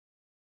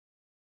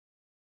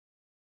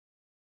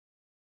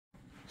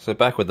So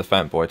back with the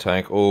FATBOY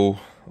tank, all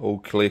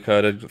clear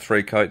coated,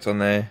 3 coats on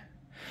there.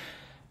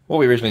 What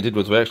we originally did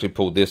was we actually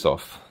pulled this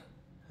off,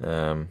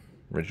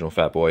 original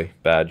FATBOY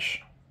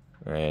badge,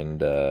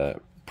 and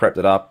prepped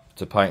it up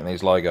to paint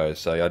these logos.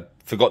 So I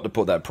forgot to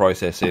put that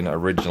process in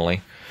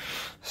originally.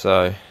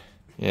 So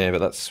yeah, but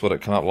that's what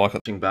it came up like.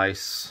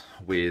 Base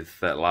with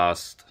that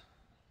last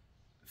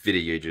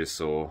video you just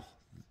saw,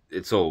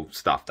 it's all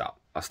stuffed up.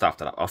 I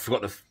stuffed it up. I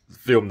forgot to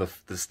film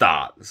the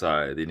start,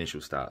 so the initial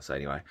start. So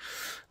anyway,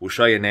 we'll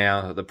show you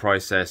now the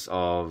process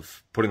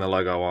of putting the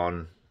logo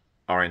on,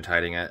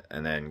 orientating it,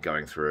 and then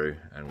going through,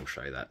 and we'll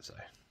show you that. So,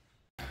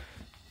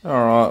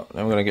 all right,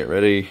 now we're gonna get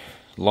ready,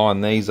 line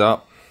these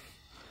up,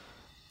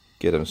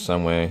 get them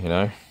somewhere, you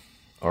know,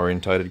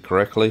 orientated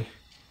correctly.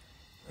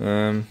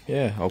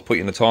 Yeah, I'll put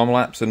you in a time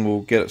lapse, and we'll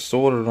get it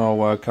sorted, and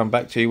I'll come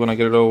back to you when I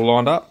get it all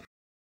lined up.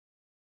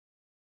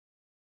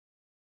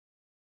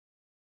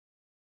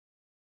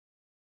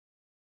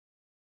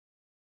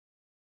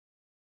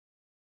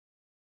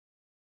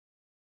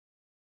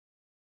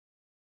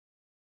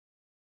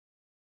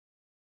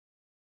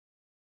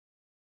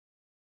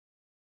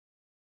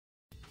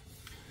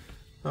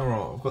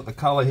 Alright, I've got the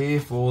colour here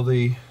for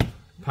the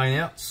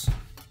paint outs.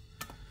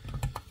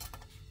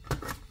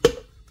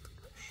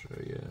 Show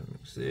you,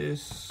 mix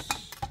this.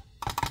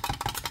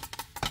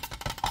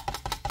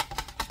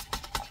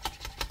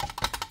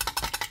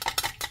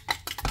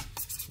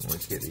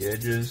 Always get the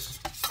edges.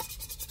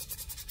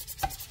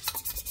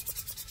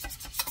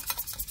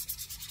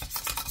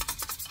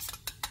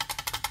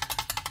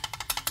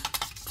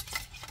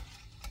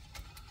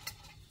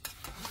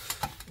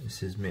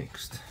 This is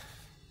mixed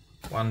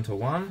 1 to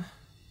 1.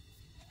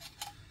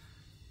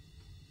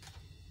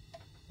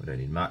 We don't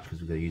need much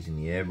because we're using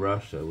the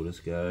airbrush, so we'll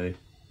just go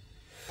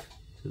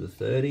to the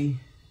 30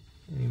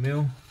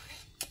 mil.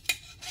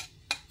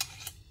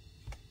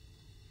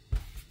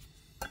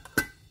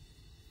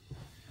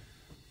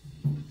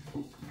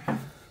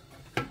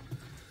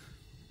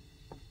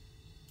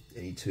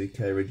 Any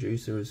 2K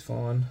reducer is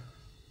fine.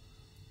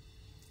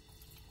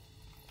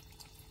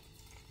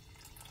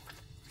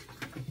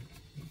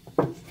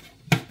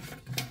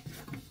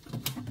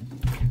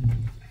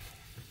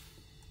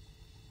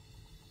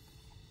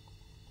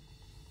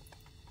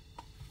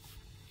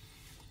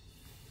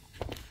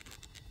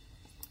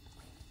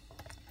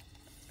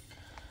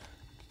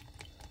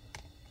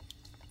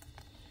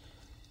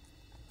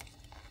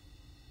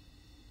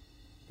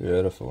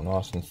 Beautiful,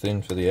 nice and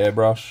thin for the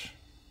airbrush.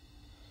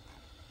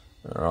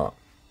 Alright,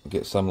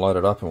 get some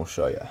loaded up and we'll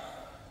show you.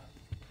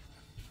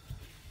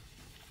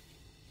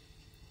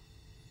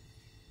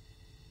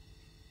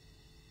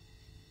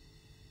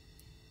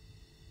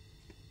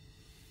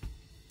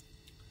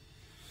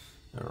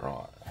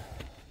 Alright,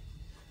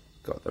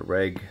 got the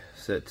reg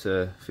set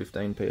to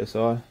 15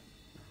 psi.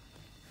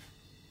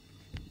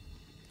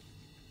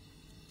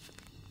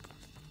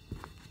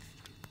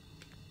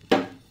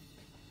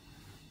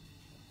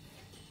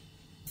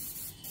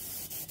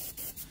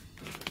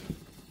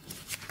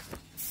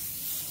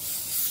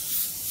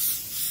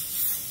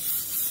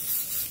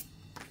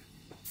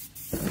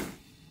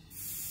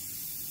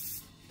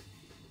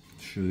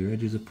 Sure your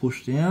edges are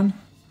pushed down.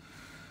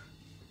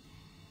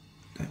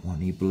 Don't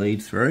want any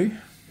bleed through.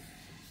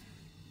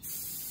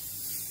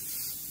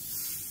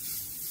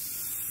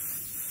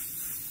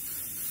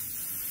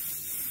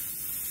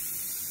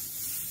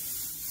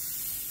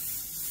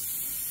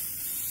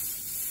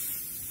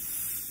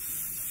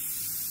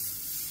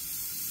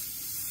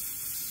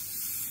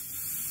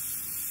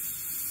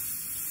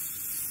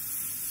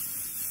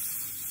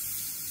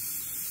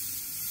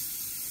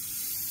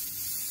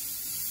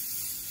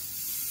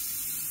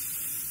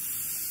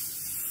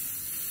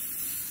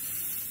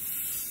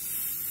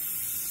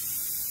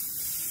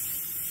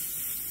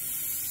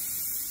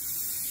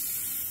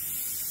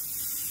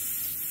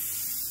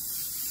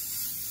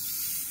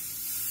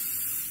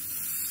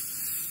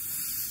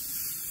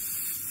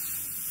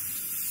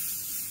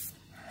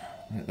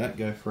 Let that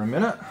go for a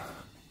minute.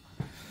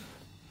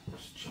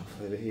 Just jump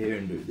over here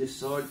and do this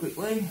side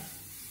quickly.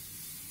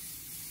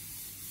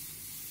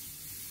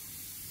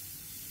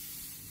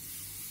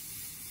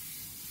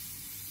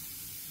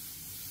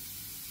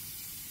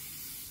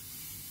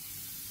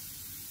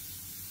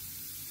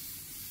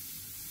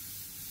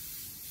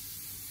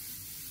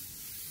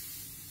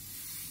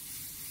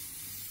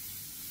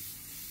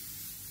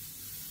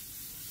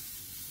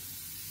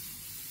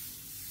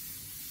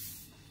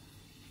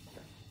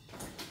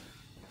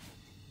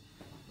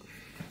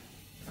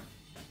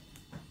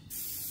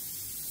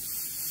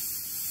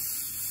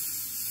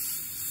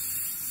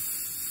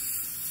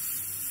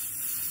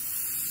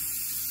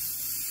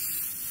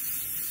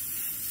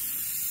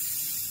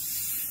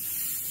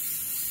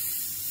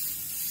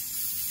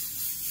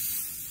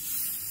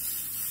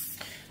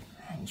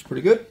 Looks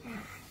pretty good.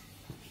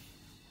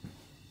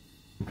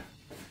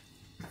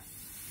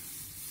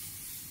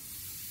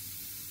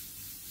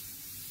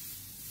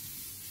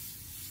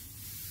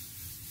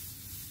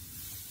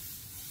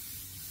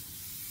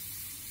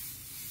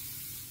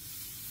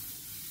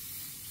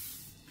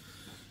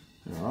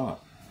 All right.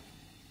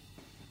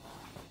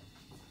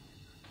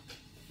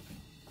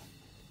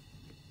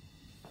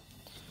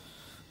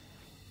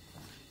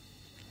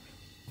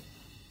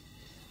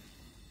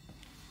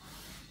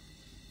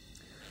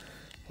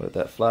 let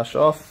that flash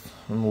off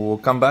and we'll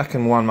come back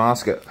and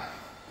unmask it.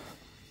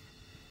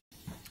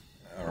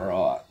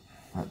 Alright,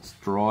 that's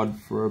dried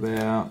for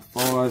about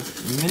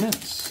 5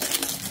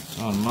 minutes.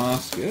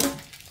 Unmask it.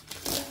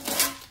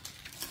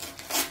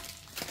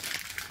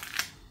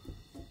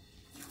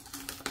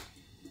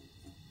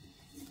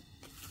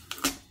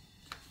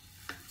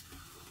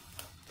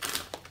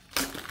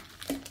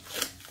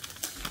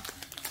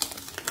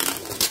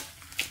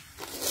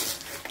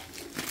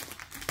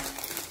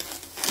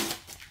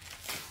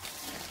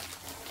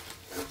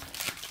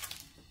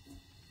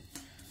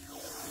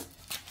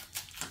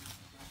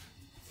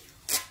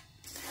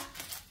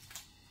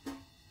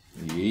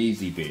 The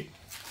easy bit.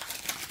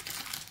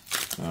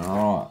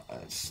 Alright,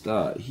 let's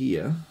start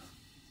here.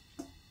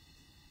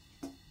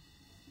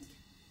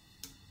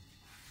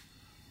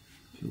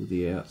 Peel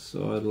the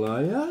outside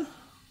layer.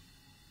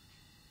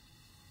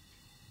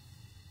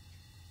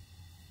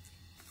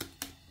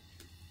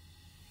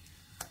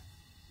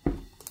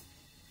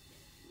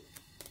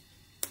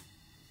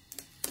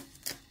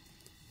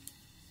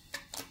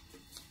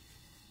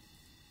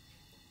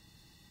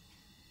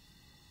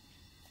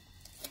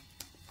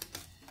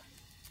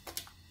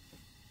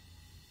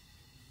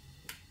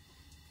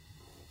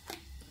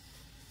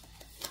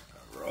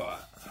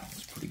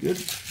 Good.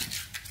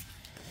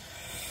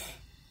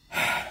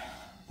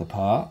 The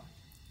part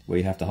where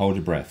you have to hold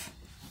your breath.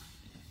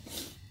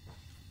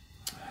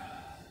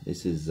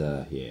 This is,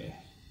 yeah,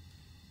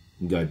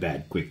 can go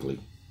bad quickly.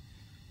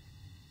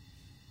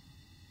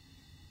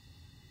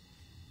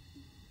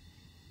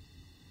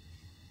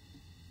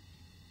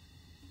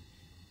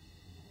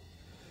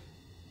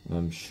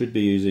 Should be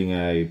using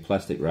a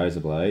plastic razor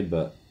blade,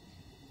 but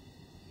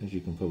as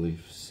you can probably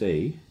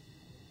see,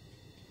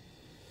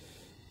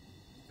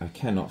 I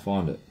cannot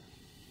find it.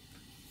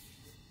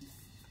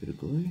 Bit of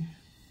glue.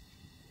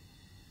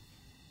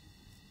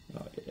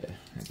 Oh yeah,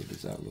 how good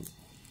does that look?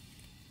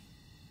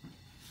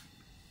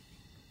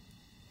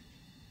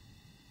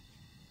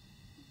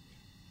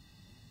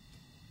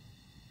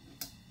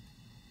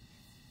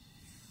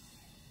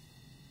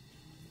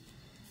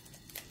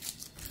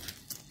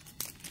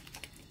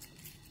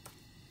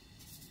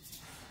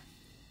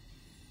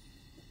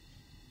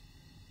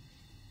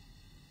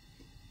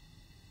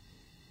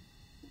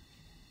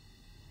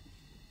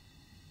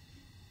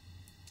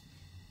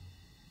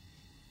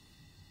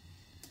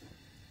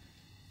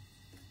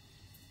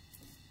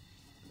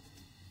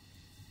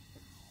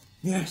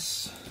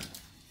 Yes.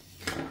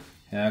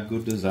 How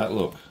good does that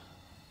look?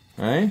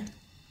 Eh?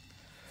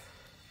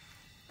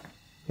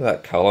 Look at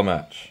that colour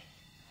match.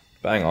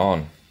 Bang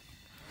on.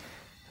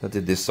 I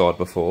did this side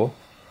before.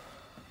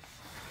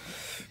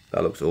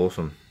 That looks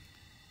awesome.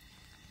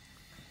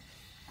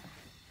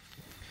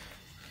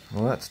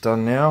 Well, that's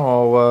done now.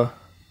 I'll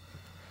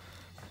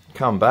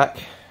come back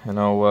and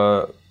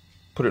I'll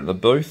put it in the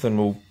booth and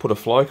we'll put a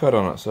fly coat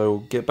on it. So we'll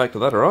get back to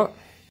that, alright?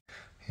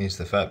 Here's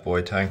the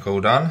FATBOY tank all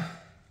done.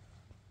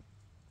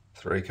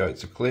 3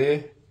 coats of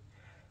clear.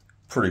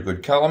 Pretty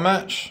good colour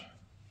match.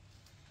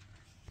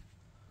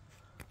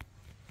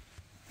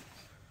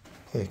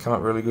 Yeah, come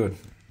up really good.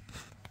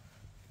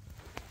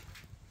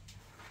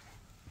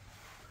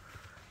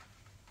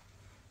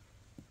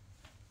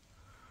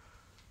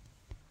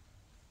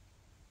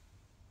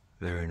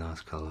 Very nice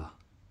colour.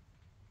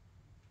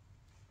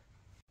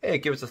 Yeah,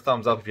 give us a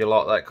thumbs up if you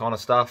like that kind of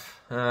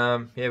stuff. Yeah,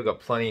 we've got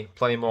plenty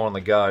more on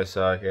the go.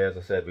 So yeah, as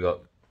I said, we've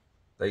got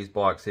these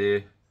bikes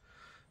here.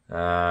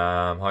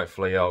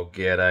 Hopefully I'll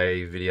get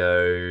a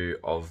video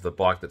of the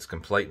bike that's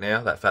complete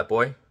now, that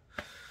FATBOY.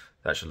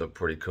 That should look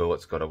pretty cool.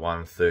 It's got a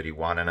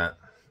 131 in it,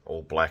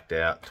 all blacked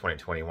out,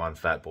 2021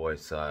 FATBOY,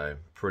 so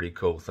pretty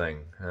cool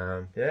thing.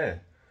 Yeah,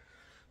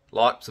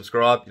 like,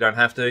 subscribe, you don't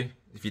have to.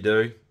 If you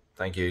do,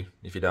 thank you.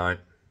 If you don't,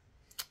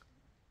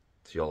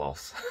 it's your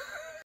loss.